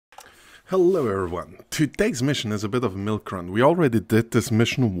Hello everyone. Today's mission is a bit of a milk run. We already did this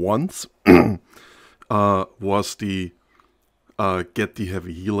mission once. Was the get the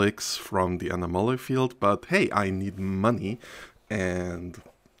heavy helix from the anomaly field, but hey, I need money, and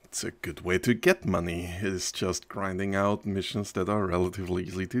it's a good way to get money is just grinding out missions that are relatively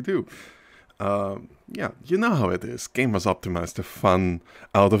easy to do. Yeah, you know how it is. Gamers optimize the fun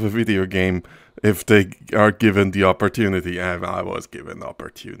out of a video game if they are given the opportunity, and I was given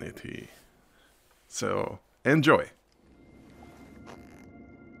opportunity. So, enjoy.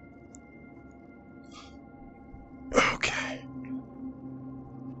 Okay.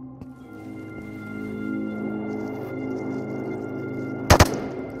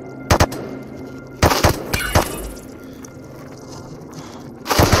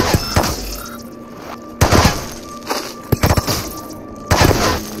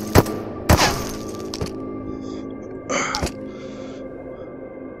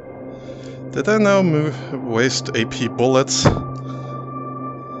 Did I now waste AP bullets?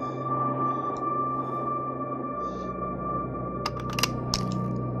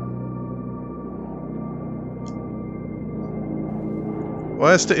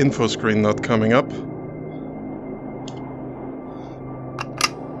 Why is the info screen not coming up?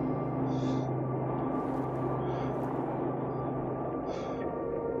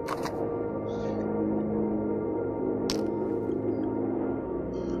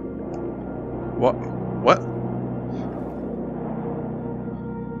 What? What?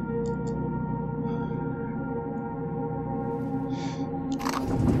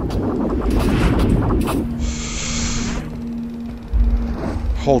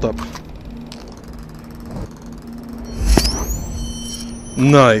 Hold up.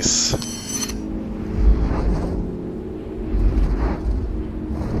 Nice.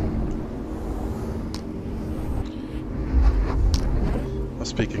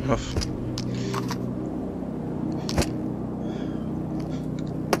 Speaking of.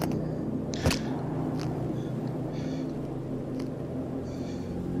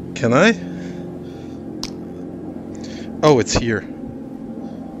 Can I? Oh, it's here.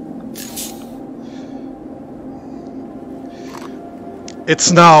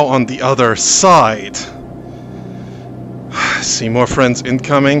 It's now on the other side. See more friends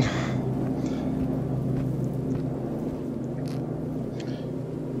incoming.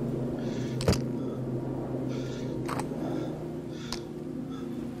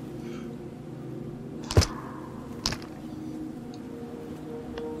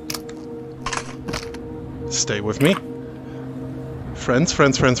 Stay with me. Friends,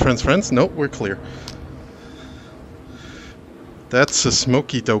 friends, friends, friends, friends. No, we're clear. That's a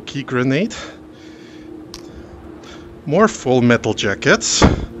smoky dokey grenade. More full metal jackets.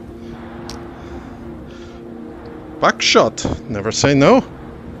 Buckshot. Never say no.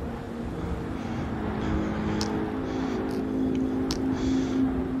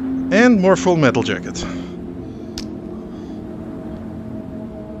 And more full metal jacket.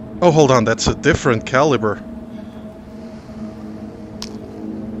 Oh, hold on. That's a different caliber.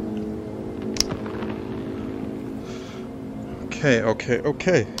 Okay, okay,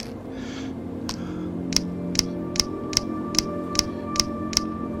 okay.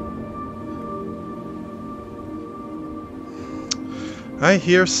 I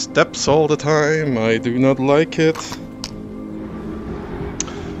hear steps all the time. I do not like it.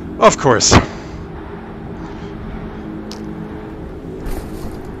 Of course.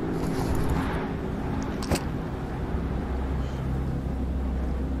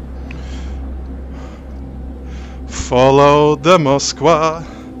 Follow the Moskva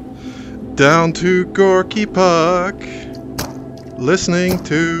down to Gorky Park, listening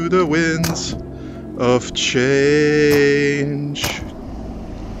to the winds of change.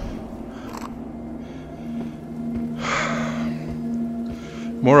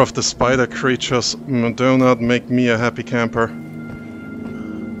 More of the spider creatures do not make me a happy camper.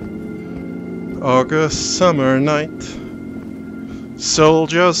 August summer night,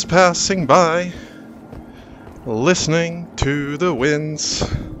 soldiers passing by, listening to the winds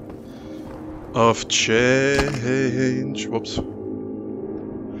of change. Whoops.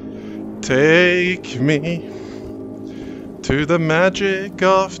 Take me to the magic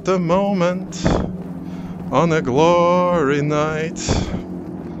of the moment on a glory night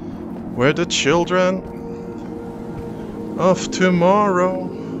where the children of tomorrow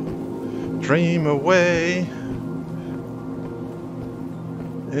dream away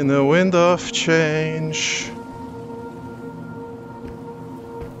in a wind of change.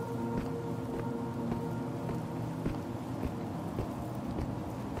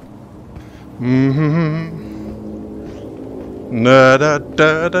 Na da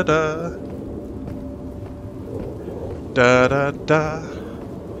da da da. Da da da.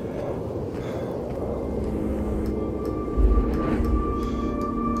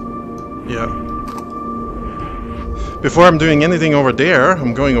 Yeah. Before I'm doing anything over there,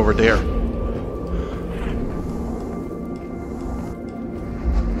 I'm going over there.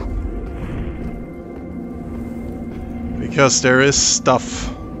 Because there is stuff.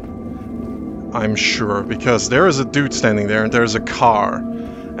 I'm sure. Because there is a dude standing there and there's a car.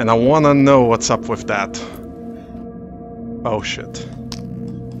 And I want to know what's up with that. Oh shit.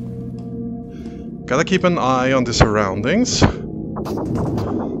 Gotta keep an eye on the surroundings.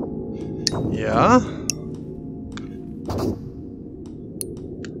 Yeah.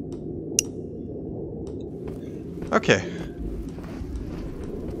 Okay.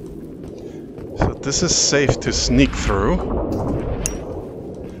 So this is safe to sneak through.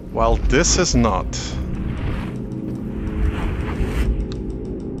 While this is not.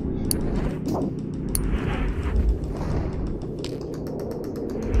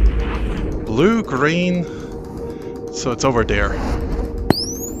 Blue, green. So it's over there.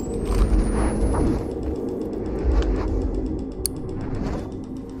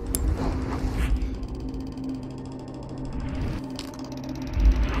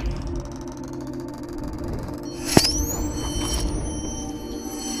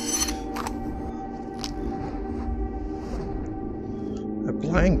 A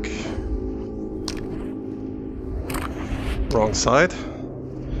blank. Wrong side.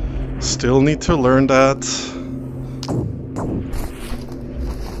 Still need to learn that.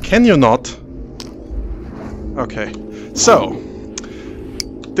 Can you not? Okay, so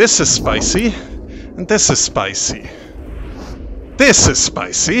this is spicy, and this is spicy. This is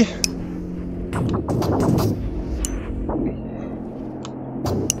spicy.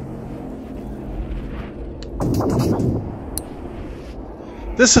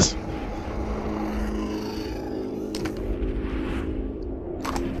 This is...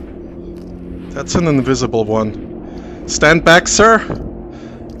 That's an invisible one. Stand back, sir.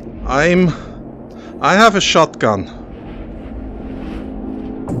 I have a shotgun.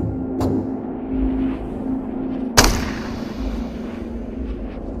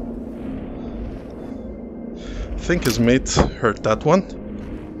 I think his mate heard that one.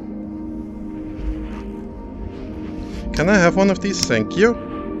 Can I have one of these? Thank you.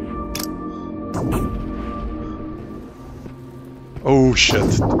 Oh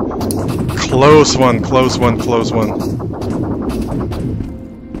shit. Close one, close one, close one.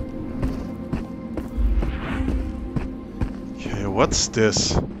 Okay, what's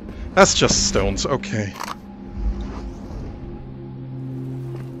this? That's just stones, okay.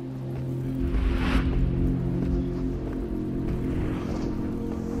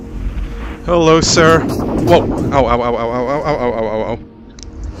 Hello, sir. Whoa! Ow, ow, ow, ow, ow, ow, ow, ow, ow, ow.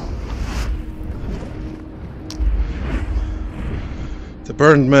 The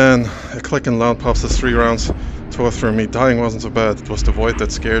burned man. A clicking loud pops as 3 rounds tore through me. Dying wasn't so bad. It was the void that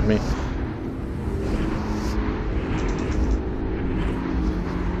scared me.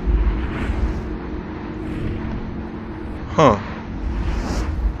 Huh.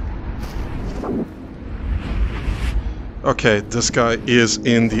 Okay, this guy is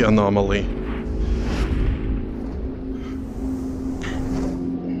in the anomaly.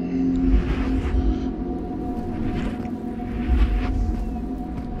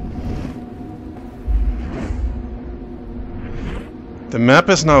 The map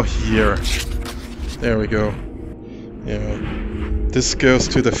is now here. There we go. Yeah. This goes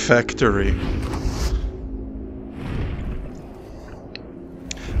to the factory.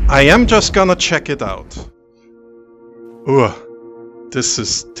 I am just gonna check it out. Ugh. This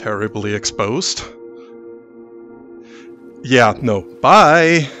is terribly exposed. Yeah, no.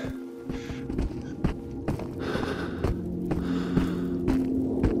 Bye!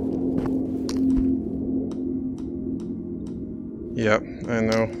 Yeah, I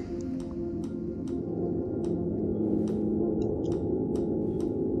know.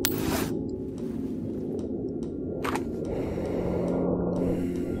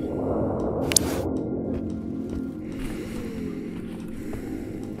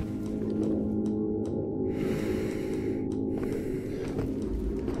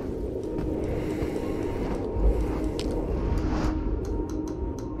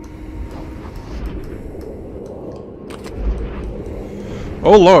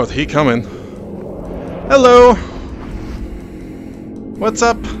 Oh lord, he coming. Hello! What's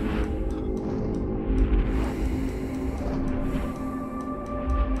up?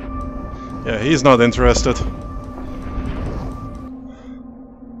 Yeah, he's not interested.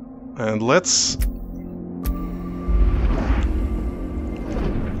 And let's...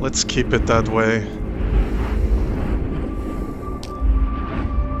 Let's keep it that way.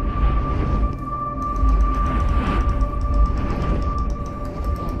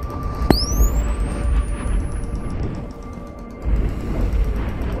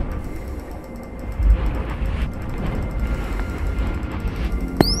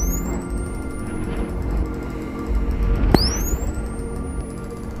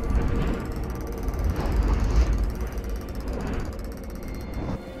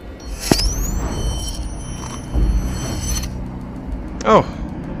 Oh.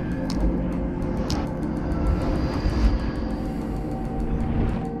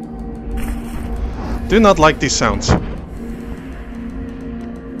 Do not like these sounds.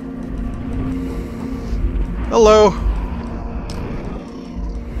 Hello.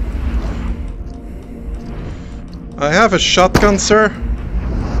 I have a shotgun, sir.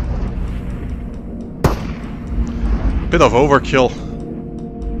 Bit of overkill.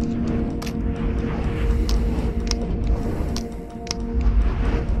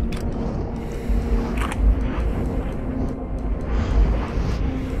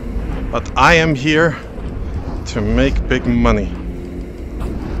 But I am here to make big money.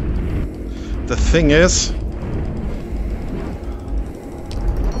 The thing is,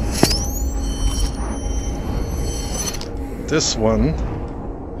 this one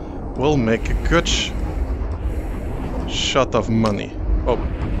will make a good shot of money. Oh.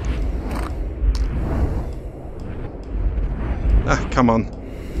 Ah, come on.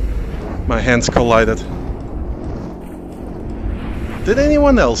 My hands collided. Did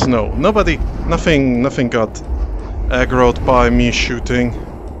anyone else know? Nobody, nothing got aggroed by me shooting.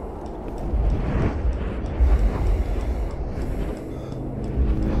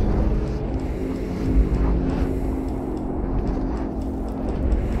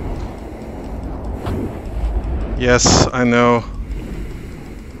 Yes, I know.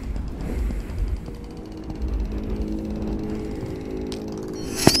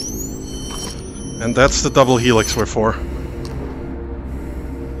 And that's the double helix we're for.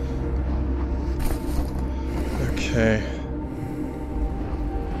 Okay.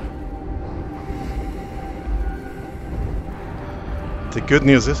 The good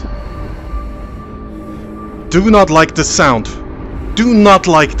news is... Do not like the sound. Do not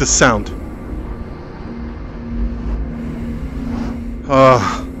like the sound.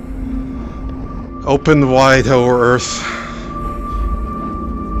 Open wide over Earth.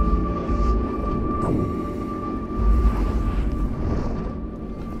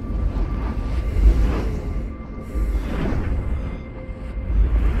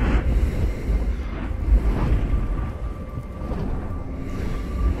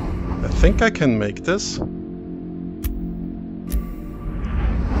 I think I can make this.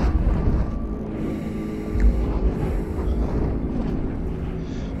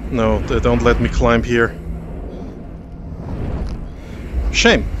 No, they don't let me climb here.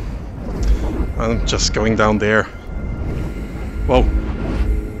 Shame. I'm just going down there. Whoa.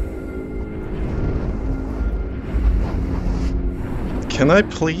 Can I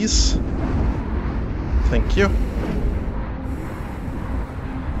please? Thank you.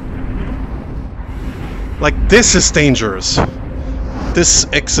 Like, this is dangerous. This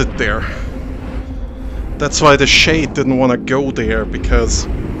exit there. That's why the Shade didn't want to go there, because...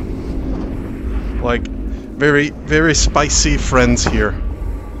 like, very, very spicy friends here.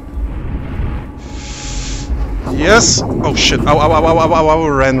 Yes! Oh shit, ow, ow, ow, ow, ow, ow, ow,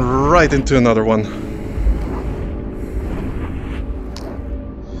 ran right into another one.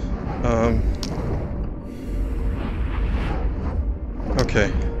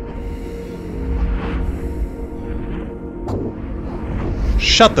 Okay.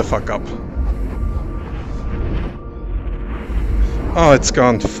 Shut the fuck up. Oh, it's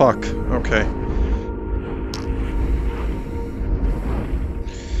gone. Fuck. Okay.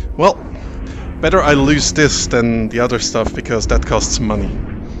 Well, better I lose this than the other stuff, because that costs money.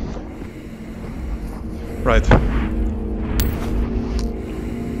 Right.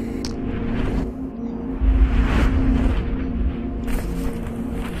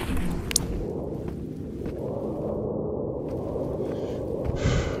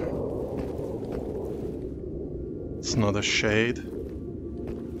 It's not a Shade.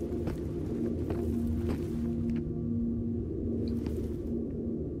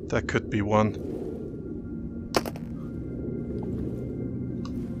 That could be one.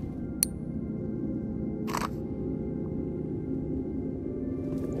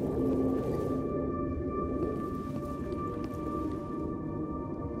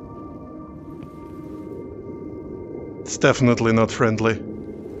 It's definitely not friendly.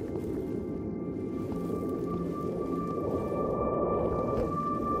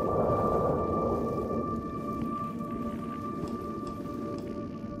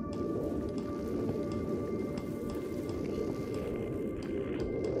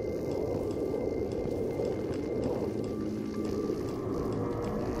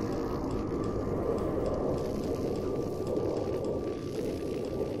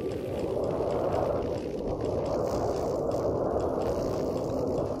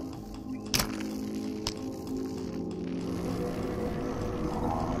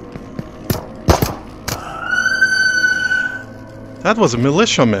 That was a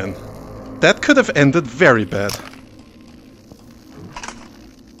militiaman. That could have ended very bad.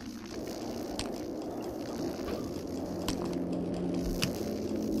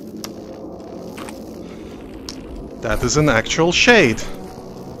 That is an actual shade.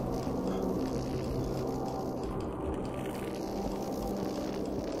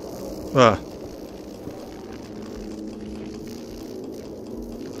 Ah.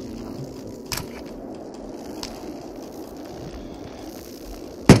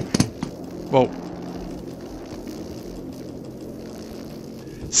 Whoa.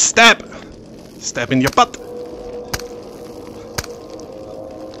 Stab! Stab in your butt!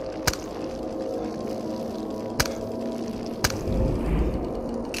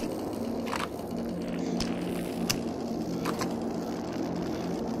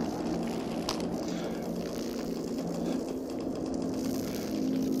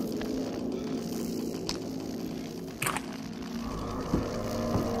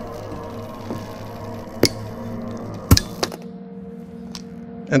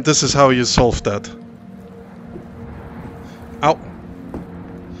 And this is how you solve that. Ow.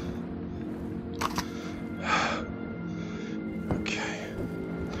 Okay.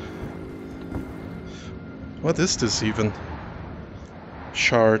 What is this even?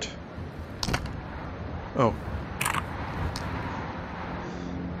 Shard. Oh.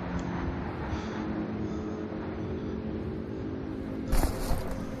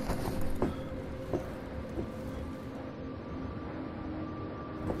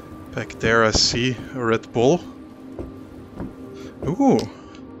 Back there I see a Red Bull. Ooh.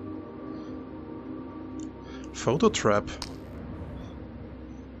 Photo trap.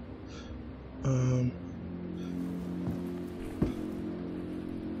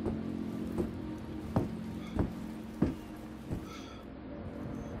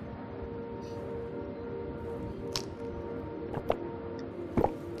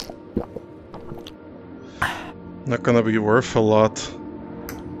 Not gonna be worth a lot.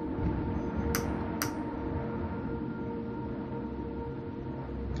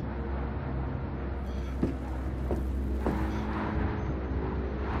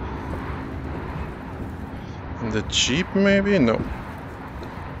 The Jeep, maybe? No.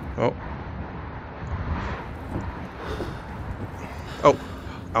 Oh. Oh.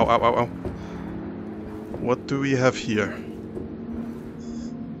 Ow, ow, ow, ow. What do we have here?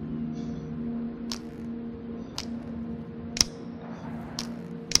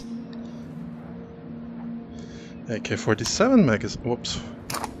 AK-47 magazine. Whoops.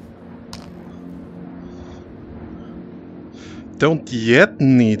 Don't yet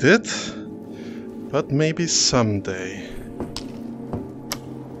need it. But maybe someday.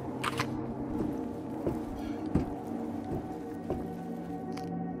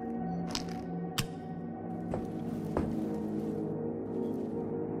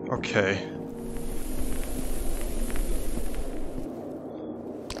 Okay.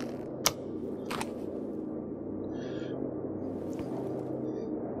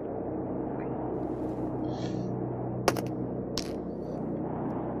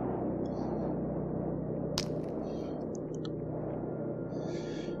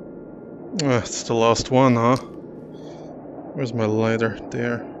 It's the last one, huh? Where's my lighter?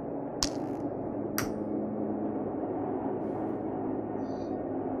 There.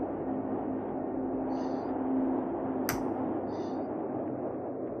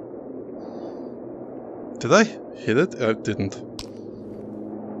 Did I hit it? I didn't.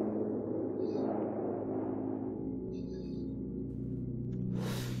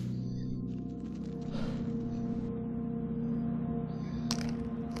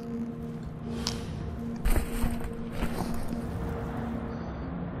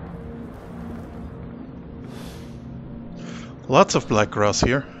 Lots of black grass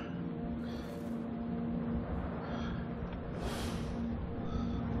here.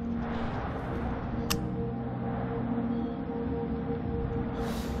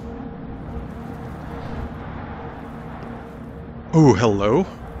 Oh, hello.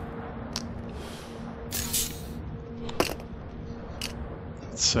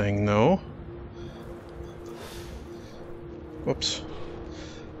 It's saying no. Whoops.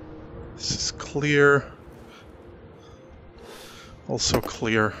 This is clear. Also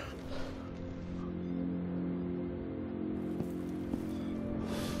clear.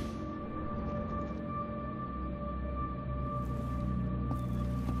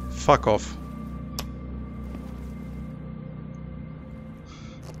 Fuck off.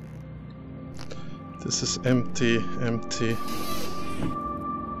 This is empty, empty,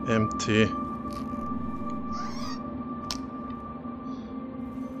 empty.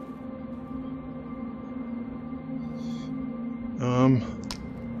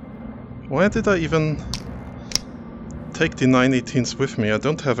 Why did I even take the 918s with me? I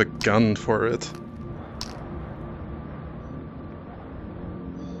don't have a gun for it.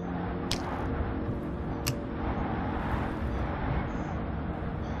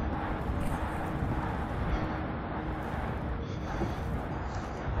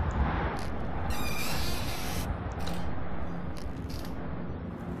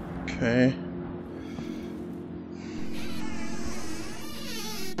 Okay.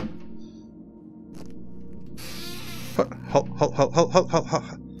 Halt.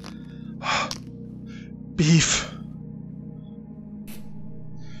 Beef.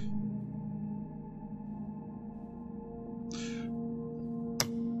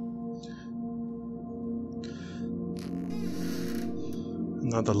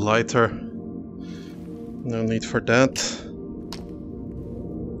 Another lighter. No need for that.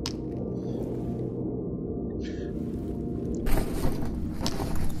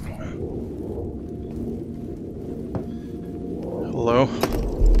 Hello?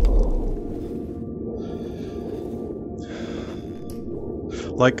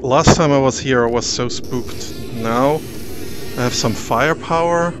 Like, last time I was here I was so spooked. Now I have some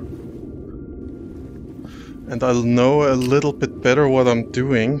firepower and I'll know a little bit better what I'm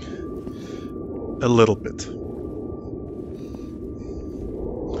doing. A little bit.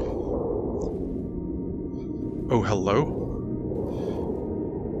 Oh, hello?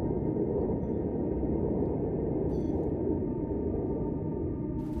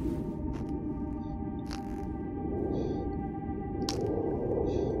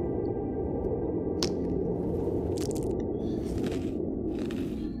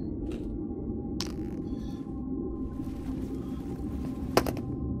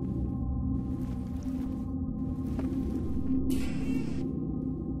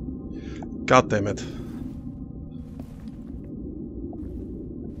 God damn it.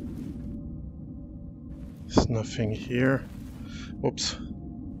 There's nothing here. Whoops.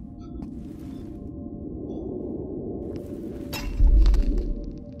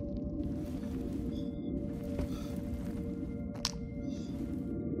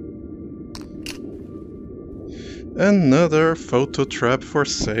 Another photo trap for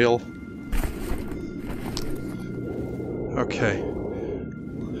sale. Okay.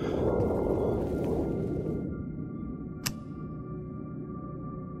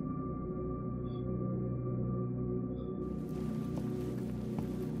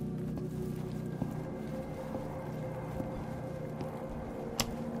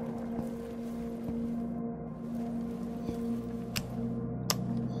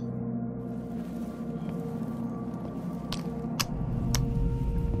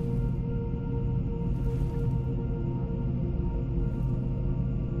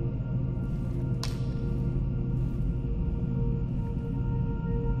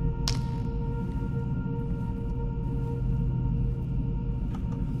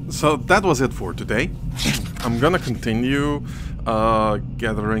 So that was it for today. I'm gonna continue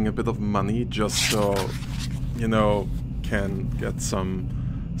gathering a bit of money just so, you know, can get some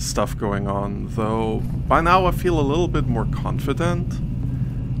stuff going on. Though by now I feel a little bit more confident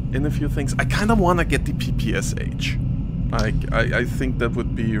in a few things. I kind of want to get the PPSH. I think that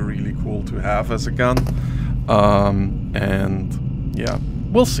would be really cool to have as a gun. And yeah,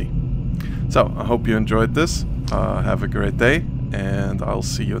 we'll see. So I hope you enjoyed this. Have a great day. And I'll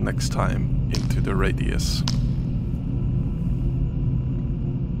see you next time into the Radius.